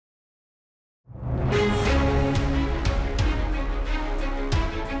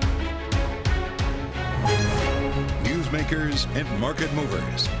makers and market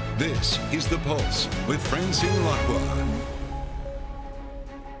movers. This is The Pulse with Francine Lacqua.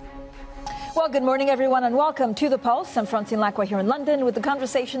 Well, good morning, everyone, and welcome to The Pulse. I'm Francine Lacqua here in London with the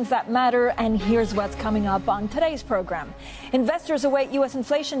conversations that matter, and here's what's coming up on today's program. Investors await U.S.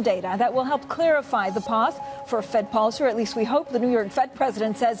 inflation data that will help clarify the path for Fed policy, or at least we hope. The New York Fed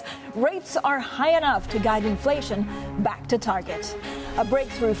president says rates are high enough to guide inflation back to target. A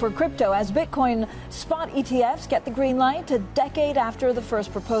breakthrough for crypto as Bitcoin spot ETFs get the green light a decade after the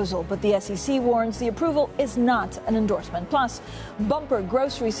first proposal. But the SEC warns the approval is not an endorsement. Plus, bumper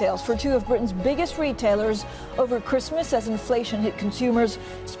grocery sales for two of Britain's biggest retailers over Christmas as inflation hit consumers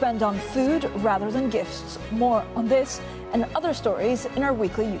spend on food rather than gifts. More on this and other stories in our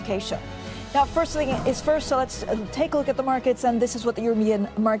weekly UK show. Now, first thing is first, so let's take a look at the markets, and this is what the European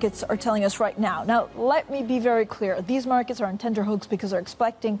markets are telling us right now. Now, let me be very clear. These markets are on tenterhooks because they're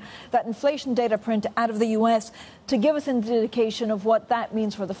expecting that inflation data print out of the U.S. to give us an indication of what that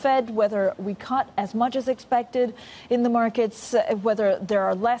means for the Fed, whether we cut as much as expected in the markets, whether there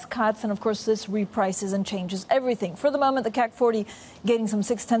are less cuts, and of course this reprices and changes everything. For the moment, the CAC 40 gaining some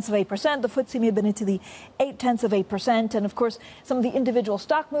 0.6%, the FTSE may be into the 0.8%, and of course some of the individual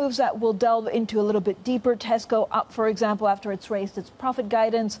stock moves that will delve into a little bit deeper. Tesco up, for example, after it's raised its profit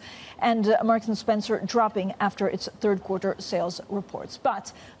guidance, and Marks & Spencer dropping after its third quarter sales reports.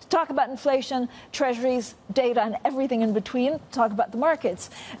 But to talk about inflation, treasuries, data, and everything in between, talk about the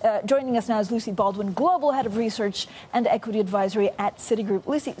markets. Joining us now is Lucy Baldwin, Global Head of Research and Equity Advisory at Citigroup.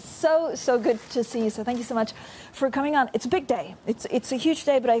 Lucy, so good to see you. So thank you so much for coming on. It's a big day. It's a huge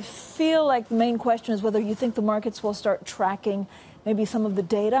day, but I feel like the main question is whether you think the markets will start tracking maybe some of the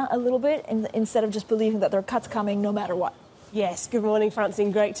data a little bit instead of just believing that there are cuts coming no matter what. Yes, good morning,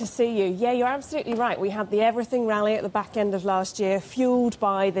 Francine. Great to see you. Yeah, you're absolutely right. We had the everything rally at the back end of last year, fueled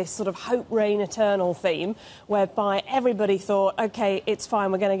by this sort of hope, reign eternal theme, whereby everybody thought, OK, it's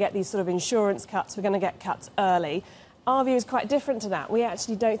fine, we're going to get these sort of insurance cuts, we're going to get cuts early. Our view is quite different to that. We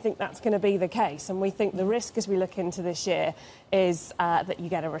actually don't think that's going to be the case. And we think the risk as we look into this year is that you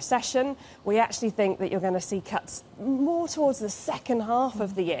get a recession. We actually think that you're going to see cuts more towards the second half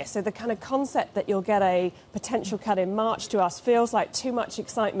of the year. So the kind of concept that you'll get a potential cut in March to us feels like too much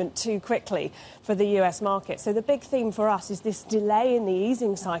excitement too quickly for the US market. So the big theme for us is this delay in the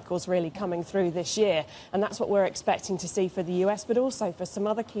easing cycles really coming through this year. And that's what we're expecting to see for the US, but also for some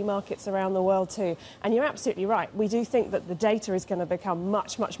other key markets around the world too. And you're absolutely right. We do think that the data is going to become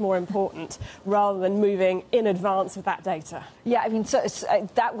much, much more important rather than moving in advance of that data. Yeah, I mean, so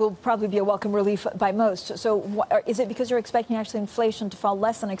that will probably be a welcome relief by most. So is it because you're expecting actually inflation to fall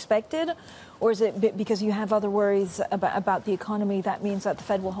less than expected, or is it because you have other worries about the economy that means that the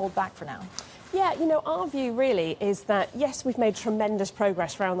Fed will hold back for now? Yeah, you know, our view really is that, yes, we've made tremendous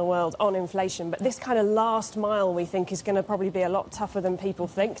progress around the world on inflation, but this kind of last mile we think is going to probably be a lot tougher than people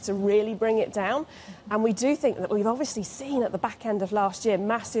think to really bring it down. And we do think that we've obviously seen at the back end of last year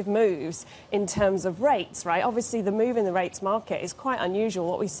massive moves in terms of rates, right? Obviously, the move in the rates market is quite unusual.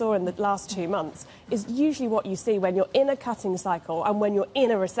 What we saw in the last 2 months is usually what you see when you're in a cutting cycle and when you're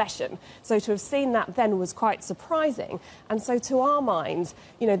in a recession. So to have seen that then was quite surprising. And so to our minds,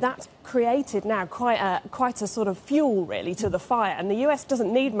 you know, that's created now quite a sort of fuel really to the fire, and the US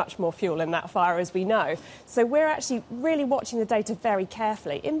doesn't need much more fuel in that fire, as we know. So we're actually really watching the data very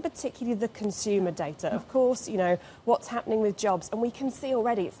carefully, in particular the consumer data. Of course, you know, what's happening with jobs, and we can see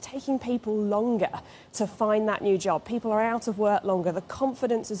already it's taking people longer to find that new job. People are out of work longer. The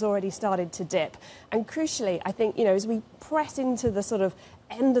confidence has already started to dip. And crucially, I think, you know, as we press into the sort of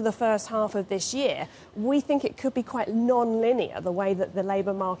end of the first half of this year, we think it could be quite non-linear, the way that the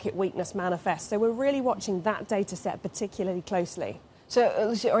labour market weakness manifests. So we're really watching that data set particularly closely. So,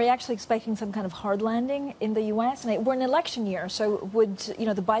 Lucy, are you actually expecting some kind of hard landing in the U.S.? And we're in an election year, so would, you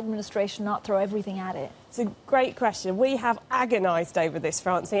know, the Biden administration not throw everything at it? It's a great question. We have agonised over this,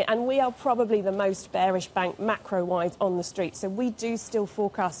 Francine, and we are probably the most bearish bank macro-wise on the street. So we do still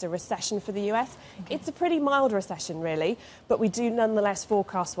forecast a recession for the US. Okay. It's a pretty mild recession, really, but we do nonetheless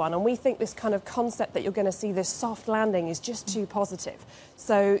forecast one. And we think this kind of concept that you're going to see this soft landing is just too positive.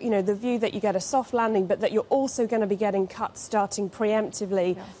 So, you know, the view that you get a soft landing, but that you're also going to be getting cuts starting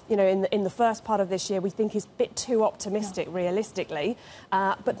preemptively, you know, in the first part of this year, we think is a bit too optimistic, realistically.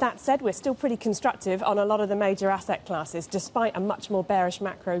 But that said, we're still pretty constructive on a lot of the major asset classes, despite a much more bearish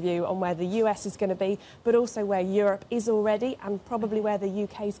macro view on where the US is going to be, but also where Europe is already and probably where the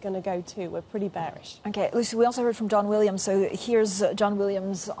UK is going to go too. We're pretty bearish. OK, Lucy, we also heard from John Williams. So here's John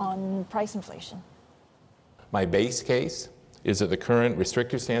Williams on price inflation. My base case is that the current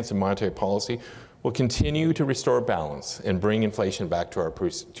restrictive stance in monetary policy will continue to restore balance and bring inflation back to our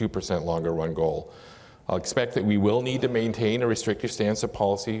 2% longer run goal. I'll expect that we will need to maintain a restrictive stance of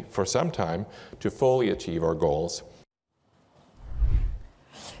policy for some time to fully achieve our goals.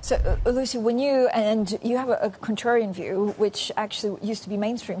 So, Lucy, when you have a contrarian view, which actually used to be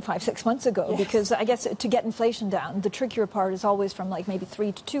mainstream 5-6 months ago, yes. Because I guess to get inflation down, the trickier part is always from like maybe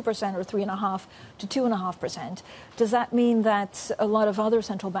 3 to 2% or 3.5 to 2.5%. Does that mean that a lot of other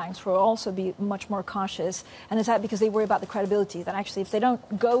central banks will also be much more cautious? And is that because they worry about the credibility that actually if they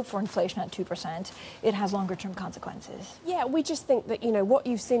don't go for inflation at 2%, it has longer term consequences? Yeah, we just think that, what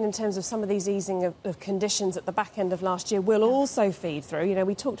you've seen in terms of some of these easing of conditions at the back end of last year will also feed through.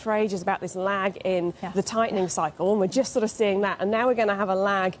 We talked for ages about this lag in the tightening cycle, and we're just sort of seeing that. And now we're going to have a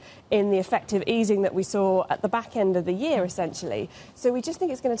lag in the effective easing that we saw at the back end of the year, essentially. So we just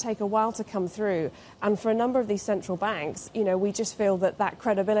think it's going to take a while to come through. And for a number of these central banks, we just feel that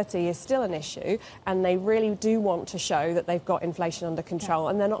credibility is still an issue, and they really do want to show that they've got inflation under control,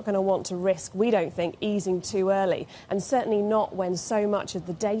 and they're not going to want to risk, we don't think, easing too early, and certainly not when so much of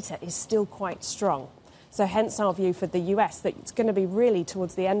the data is still quite strong. So hence our view for the US, that it's going to be really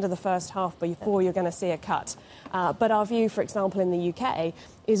towards the end of the first half before you're going to see a cut. But our view, for example, in the UK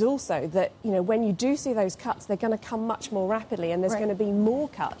is also that, when you do see those cuts, they're going to come much more rapidly, and there's going to be more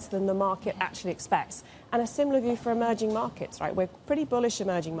cuts than the market actually expects. And a similar view for emerging markets, right? We're pretty bullish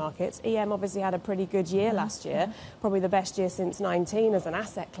emerging markets. EM obviously had a pretty good year last year, probably the best year since 19 as an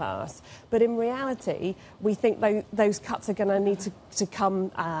asset class. But in reality, we think those cuts are going to need to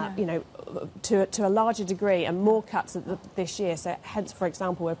come, to a larger degree, and more cuts this year. So hence, for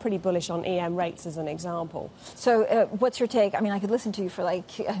example, we're pretty bullish on EM rates as an example. So what's your take? I mean, I could listen to you for like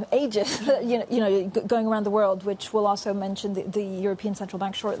ages, going around the world, which we'll also mention the European Central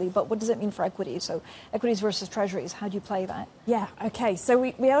Bank shortly. But what does it mean for equities? So equities versus treasuries, how do you play that? Yeah, OK. So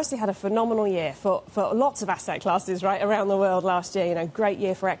we obviously had a phenomenal year for lots of asset classes, right, around the world last year. Great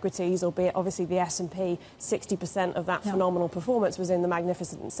year for equities, albeit obviously the S&P, 60% of that phenomenal performance was in the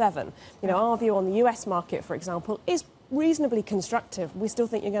Magnificent Seven. Our view on the US market, for example, is reasonably constructive. We still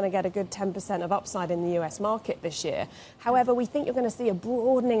think you're going to get a good 10% of upside in the US market this year. However, we think you're going to see a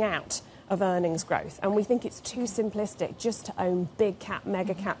broadening out of earnings growth, and we think it's too simplistic just to own big cap,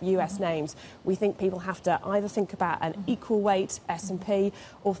 mega cap US names. We think people have to either think about an equal weight S&P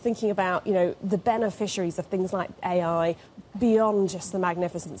or thinking about, the beneficiaries of things like AI beyond just the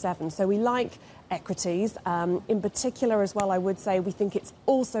Magnificent Seven. So we like equities. In particular as well, I would say we think it's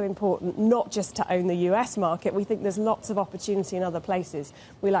also important not just to own the US market. We think there's lots of opportunity in other places.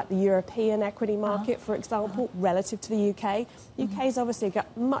 We like the European equity market, for example, relative to the UK. UK's obviously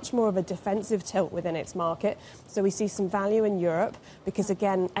got much more of a defensive tilt within its market. So we see some value in Europe because,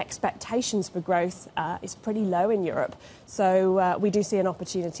 again, expectations for growth is pretty low in Europe. So we do see an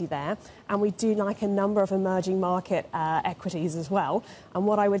opportunity there. And we do like a number of emerging market equities as well. And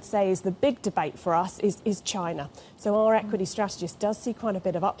what I would say is the big debate for us is China. So our equity strategist does see quite a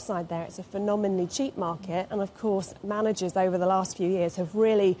bit of upside there. It's a phenomenally cheap market. And, of course, managers over the last few years have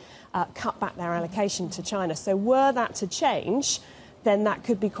really cut back their allocation to China. So were that to change, then that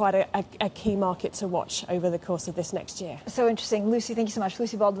could be quite a key market to watch over the course of this next year. So interesting. Lucy, thank you so much.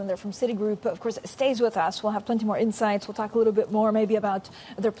 Lucy Baldwin there from Citigroup, of course, stays with us. We'll have plenty more insights. We'll talk a little bit more maybe about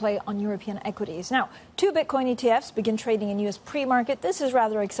their play on European equities. Now, 2 Bitcoin ETFs begin trading in U.S. pre-market. This is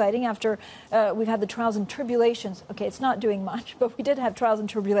rather exciting after we've had the trials and tribulations. Okay, it's not doing much, but we did have trials and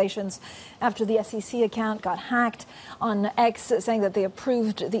tribulations after the SEC account got hacked on X, saying that they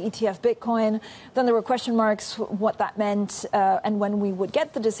approved the ETF Bitcoin. Then there were question marks what that meant and when we would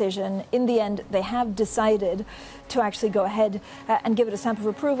get the decision. In the end, they have decided to actually go ahead and give it a stamp of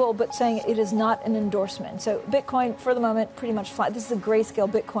approval, but saying it is not an endorsement. So Bitcoin, for the moment, pretty much flat. This is a grayscale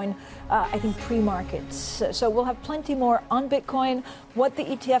Bitcoin, I think, pre-market. So we'll have plenty more on Bitcoin, what the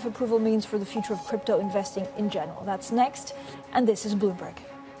ETF approval means for the future of crypto investing in general. That's next, and this is Bloomberg.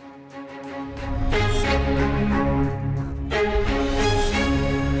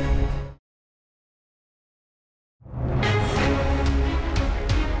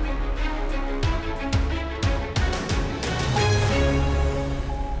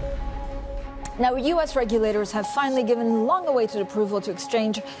 Now, U.S. regulators have finally given long-awaited approval to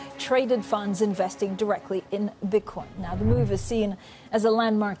exchange traded funds investing directly in Bitcoin. Now, the move is seen as a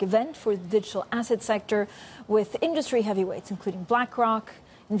landmark event for the digital asset sector, with industry heavyweights, including BlackRock,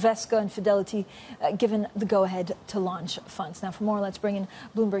 Invesco and Fidelity, given the go-ahead to launch funds. Now, for more, let's bring in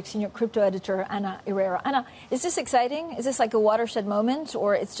Bloomberg senior crypto editor Anna Herrera. Anna, is this exciting? Is this like a watershed moment,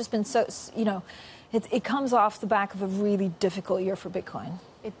 or it's just been so, it comes off the back of a really difficult year for Bitcoin?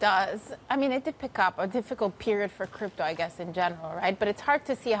 It does. I mean, it did pick up a difficult period for crypto, I guess, in general, right? But it's hard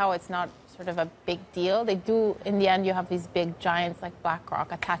to see how it's not sort of a big deal. They do, in the end, you have these big giants like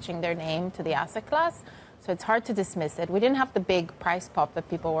BlackRock attaching their name to the asset class. So it's hard to dismiss it. We didn't have the big price pop that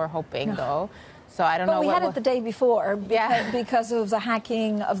people were hoping, though. So I don't know. But we had it the day before because of the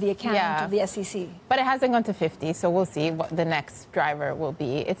hacking of the account of the SEC. But it hasn't gone to 50, so we'll see what the next driver will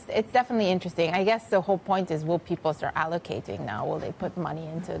be. It's definitely interesting. I guess the whole point is, will people start allocating now? Will they put money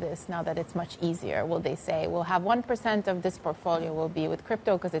into this now that it's much easier? Will they say, we'll have 1% of this portfolio will be with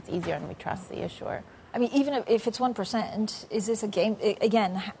crypto because it's easier and we trust the issuer? I mean, even if it's 1%, is this a game?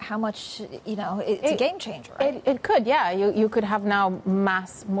 Again, how much? It's a game changer. Right? It could, yeah. You could have now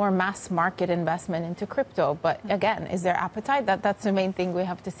more mass market investment into crypto. But again, is there appetite? That's the main thing we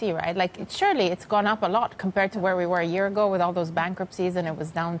have to see, right? Like, surely it's gone up a lot compared to where we were a year ago with all those bankruptcies, and it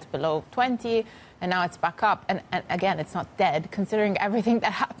was down to below 20, and now it's back up. And again, it's not dead. Considering everything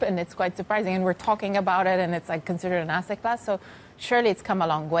that happened, it's quite surprising. And we're talking about it, and it's like considered an asset class. So surely it's come a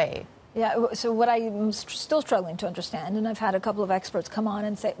long way. Yeah, so what I'm still struggling to understand, and I've had a couple of experts come on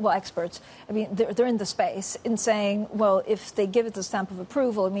and say, well, experts, I mean, they're in the space, in saying, well, if they give it the stamp of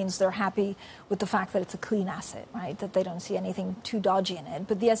approval, it means they're happy with the fact that it's a clean asset, right, that they don't see anything too dodgy in it.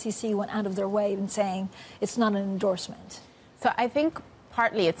 But the SEC went out of their way in saying it's not an endorsement. So I think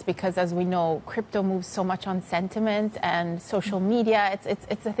partly it's because, as we know, crypto moves so much on sentiment and social media.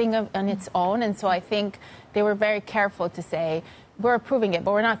 It's a thing on its own. And so I think they were very careful to say, we're approving it,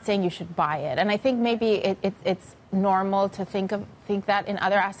 but we're not saying you should buy it. And I think maybe it's normal to think that in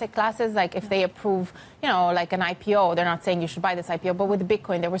other asset classes, like if they approve, like an IPO, they're not saying you should buy this IPO. But with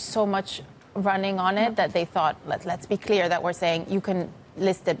Bitcoin, there was so much running on it that they thought, let's be clear that we're saying you can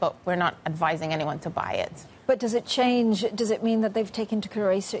list it, but we're not advising anyone to buy it. But does it change? Does it mean that they've taken into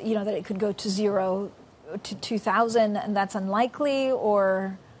consideration, that it could go to 0 to 2,000, and that's unlikely,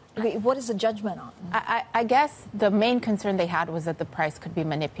 or? What is the judgment on? I guess the main concern they had was that the price could be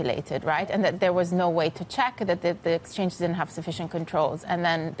manipulated, right? And that there was no way to check, that the exchange didn't have sufficient controls. And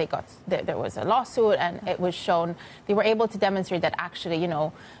then there was a lawsuit, and it was shown, they were able to demonstrate that actually,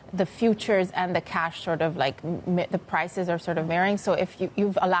 the futures and the cash sort of like the prices are sort of mirroring. So if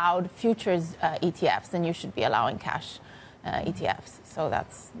you've allowed futures ETFs, then you should be allowing cash ETFs. So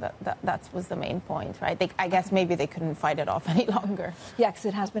that was the main point, right? I guess maybe they couldn't fight it off any longer. Yeah, because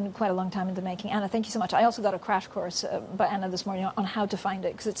it has been quite a long time in the making. Anna, thank you so much. I also got a crash course by Anna this morning on how to find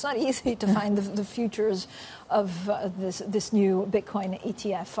it, because it's not easy to find the futures of this new Bitcoin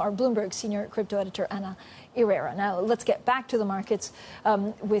ETF. Our Bloomberg senior crypto editor, Anna Herrera. Now, let's get back to the markets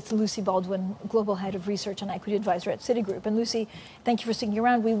with Lucy Baldwin, Global Head of Research and Equity Advisor at Citigroup. And Lucy, thank you for sticking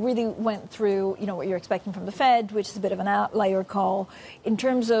around. We really went through, what you're expecting from the Fed, which is a bit of an outlier call. In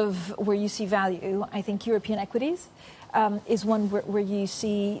terms of where you see value, I think European equities is one where you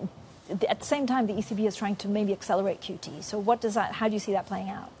see, at the same time, the ECB is trying to maybe accelerate QT. So how do you see that playing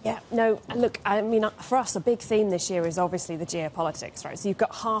out? Yeah, no, look, I mean, for us, a big theme this year is obviously the geopolitics, right? So you've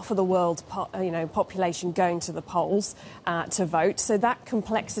got half of the world's population going to the polls to vote. So that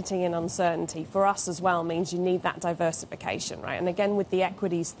complexity and uncertainty for us as well means you need that diversification, right? And again, with the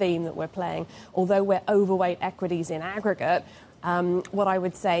equities theme that we're playing, although we're overweight equities in aggregate, what I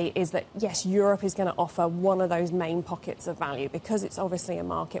would say is that, yes, Europe is going to offer one of those main pockets of value because it's obviously a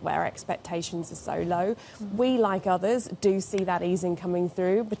market where expectations are so low. We, like others, do see that easing coming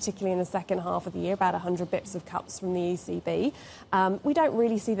through, particularly in the second half of the year, about 100 bips of cuts from the ECB. We don't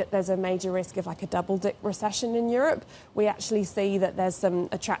really see that there's a major risk of like a double-dip recession in Europe. We actually see that there's some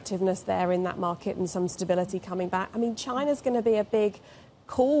attractiveness there in that market and some stability coming back. I mean, China's going to be a big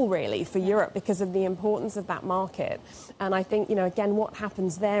call really for Europe because of the importance of that market. And I think, again, what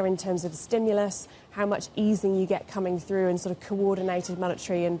happens there in terms of stimulus, how much easing you get coming through and sort of coordinated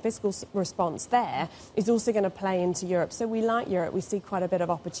monetary and fiscal response there is also going to play into Europe. So we like Europe. We see quite a bit of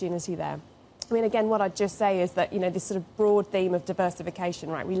opportunity there. I mean, again, what I'd just say is that, this sort of broad theme of diversification,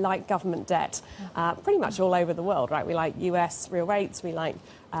 right? We like government debt pretty much all over the world, right? We like US real rates. We like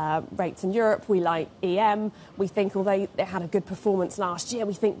rates in Europe. We like EM. We think, although they had a good performance last year,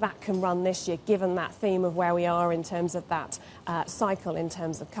 we think that can run this year, given that theme of where we are in terms of that cycle, in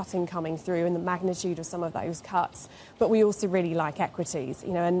terms of cutting coming through and the magnitude of some of those cuts. But we also really like equities,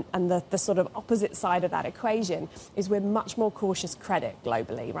 and the sort of opposite side of that equation is we're much more cautious credit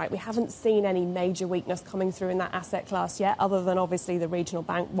globally, right? We haven't seen any major weakness coming through in that asset class yet, other than obviously the regional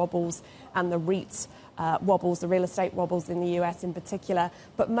bank wobbles and the REITs wobbles, the real estate wobbles in the US in particular.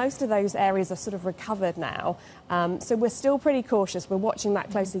 But most of those areas are sort of recovered now. So we're still pretty cautious. We're watching that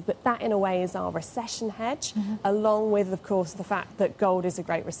closely. But that, in a way, is our recession hedge, along with, of course, the fact that gold is a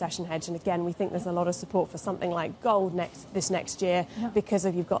great recession hedge. And again, we think there's a lot of support for something like gold this next year because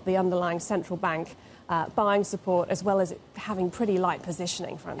you've got the underlying central bank buying support, as well as having pretty light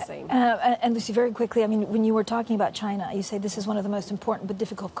positioning, Francine. And Lucy, very quickly, I mean, when you were talking about China, you say this is one of the most important but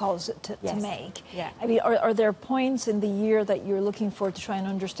difficult calls to make. Yeah. I mean, are there points in the year that you're looking for to try and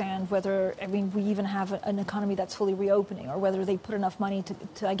understand whether, I mean, we even have an economy that's fully reopening, or whether they put enough money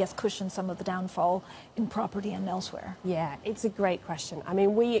to, I guess, cushion some of the downfall in property and elsewhere? Yeah, it's a great question. I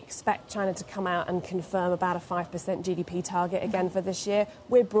mean, we expect China to come out and confirm about a 5% GDP target again for this year.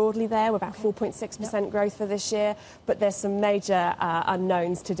 We're broadly there. We're about 4.6% growth for this year, but there's some major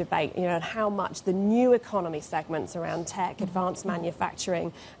unknowns to debate, you know, and how much the new economy segments around tech, advanced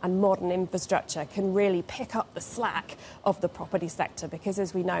manufacturing and modern infrastructure can really pick up the slack of the property sector, because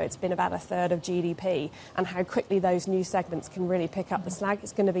as we know, it's been about a third of GDP, and how quickly those new segments can really pick up the slack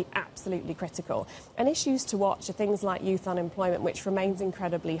is going to be absolutely critical. And issues to watch are things like youth unemployment, which remains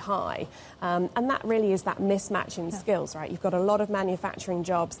incredibly high, and that really is that mismatch in skills, right? You've got a lot of manufacturing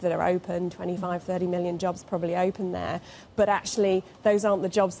jobs that are open, 25, 30 million jobs probably open there, but actually those aren't the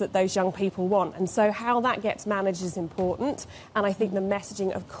jobs that those young people want. And so how that gets managed is important, and I think the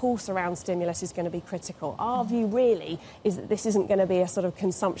messaging, of course, around stimulus is going to be critical. Our view really is that this isn't going to be a sort of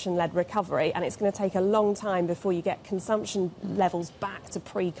consumption-led recovery, and it's going to take a long time before you get consumption levels back to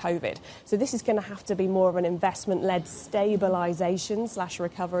pre-COVID. So this is going to have to be more of an investment-led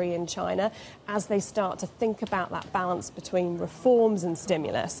stabilisation/recovery in China as they start to think about that balance between reforms and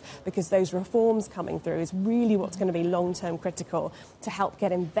stimulus, because those reforms coming through is really what's going to be long-term critical to help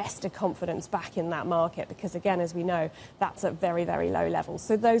get investor confidence back in that market, because again, as we know, that's at very, very low levels.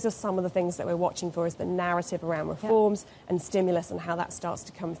 So those are some of the things that we're watching for, is the narrative around reforms and stimulus and how that starts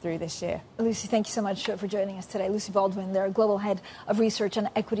to come through this year. Lucy, thank you so much for joining us today. Lucy Baldwin, they're Global Head of Research and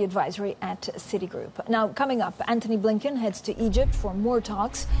Equity Advisory at Citigroup. Now, coming up, Antony Blinken heads to Egypt for more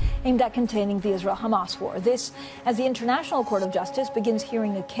talks aimed at containing the Israel-Hamas war. This as the International Court of Justice begins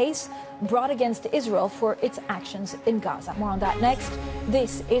hearing a case brought against Israel for its actions in Gaza. More on that next.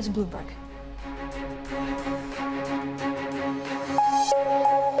 This is Bloomberg.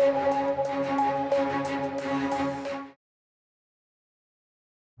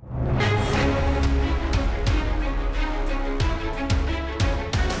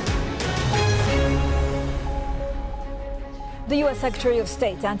 The U.S. Secretary of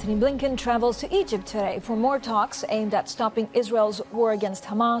State Antony Blinken travels to Egypt today for more talks aimed at stopping Israel's war against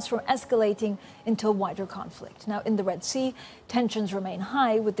Hamas from escalating into a wider conflict. Now, in the Red Sea, tensions remain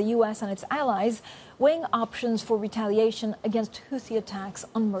high, with the U.S. and its allies weighing options for retaliation against Houthi attacks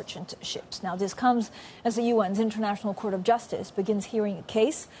on merchant ships. Now, this comes as the UN's International Court of Justice begins hearing a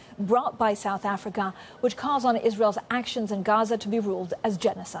case brought by South Africa, which calls on Israel's actions in Gaza to be ruled as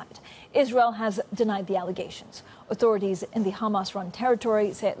genocide. Israel has denied the allegations. Authorities in the Hamas-run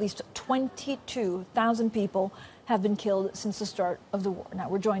territory say at least 22,000 people have been killed since the start of the war. Now,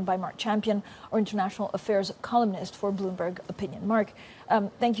 we're joined by Mark Champion, our international affairs columnist for Bloomberg Opinion. Mark,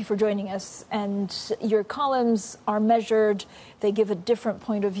 thank you for joining us. And your columns are measured, they give a different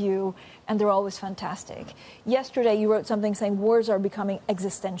point of view, and they're always fantastic. Yesterday, you wrote something saying wars are becoming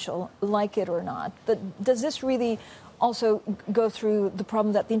existential, like it or not. But does this really also go through the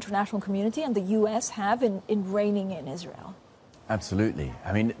problem that the international community and the U.S. have in reining in Israel? Absolutely.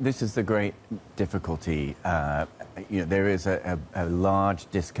 I mean, this is the great difficulty. There is a large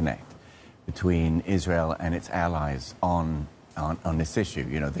disconnect between Israel and its allies on this issue.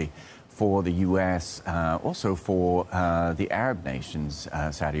 For the U.S., also for the Arab nations,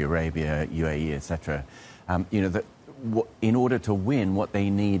 Saudi Arabia, UAE, etc. In order to win, what they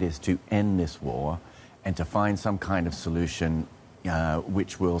need is to end this war and to find some kind of solution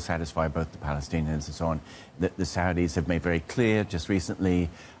which will satisfy both the Palestinians and so on. The Saudis have made very clear just recently,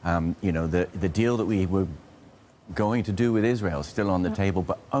 the deal that we were going to do with Israel is still on the table,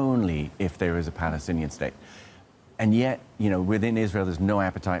 but only if there is a Palestinian state. And yet, within Israel, there's no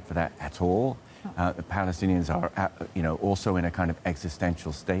appetite for that at all. The Palestinians are, also in a kind of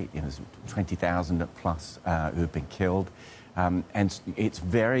existential state. There's 20,000 plus who've been killed. And it's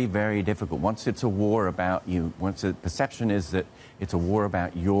very, very difficult. Once it's a war about you, once the perception is that it's a war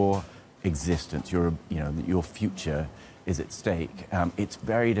about your existence, your future is at stake, it's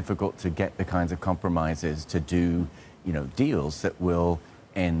very difficult to get the kinds of compromises to do, deals that will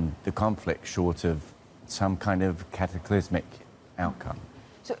end the conflict short of some kind of cataclysmic outcome.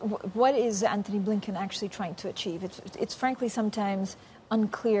 So what is Antony Blinken actually trying to achieve? It's frankly sometimes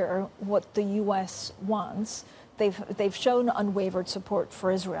unclear what the U.S. wants. They've shown unwavered support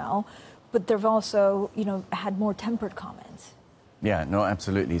for Israel, but they've also, had more tempered comments. Yeah, no,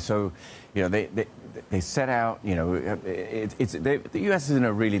 absolutely. So, they set out, the U.S. is in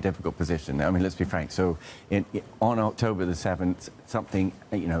a really difficult position. I mean, let's be frank. So on October the 7th, something,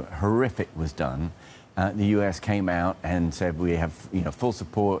 horrific was done. the U.S. came out and said we have full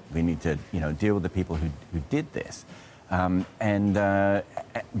support. We need to deal with the people who did this. But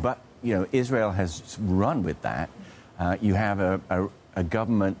Israel has run with that. You have a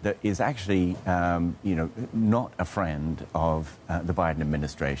government that is actually not a friend of the Biden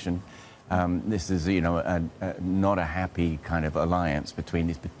administration. This is not a happy kind of alliance between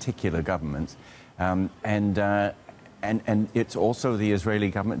these particular governments, and it's also the Israeli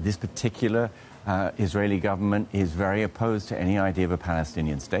government. This particular Israeli government is very opposed to any idea of a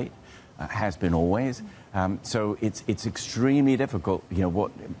Palestinian state, has been always. So it's extremely difficult.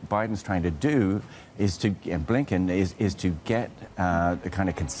 What Biden's trying to do is and Blinken is to get the kind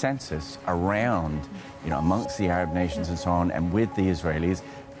of consensus around, amongst the Arab nations and so on, and with the Israelis.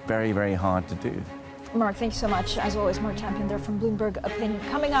 Very, very hard to do. Mark, thank you so much. As always, Mark Champion there from Bloomberg Opinion.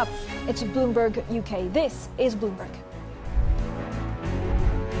 Coming up, it's Bloomberg UK. This is Bloomberg.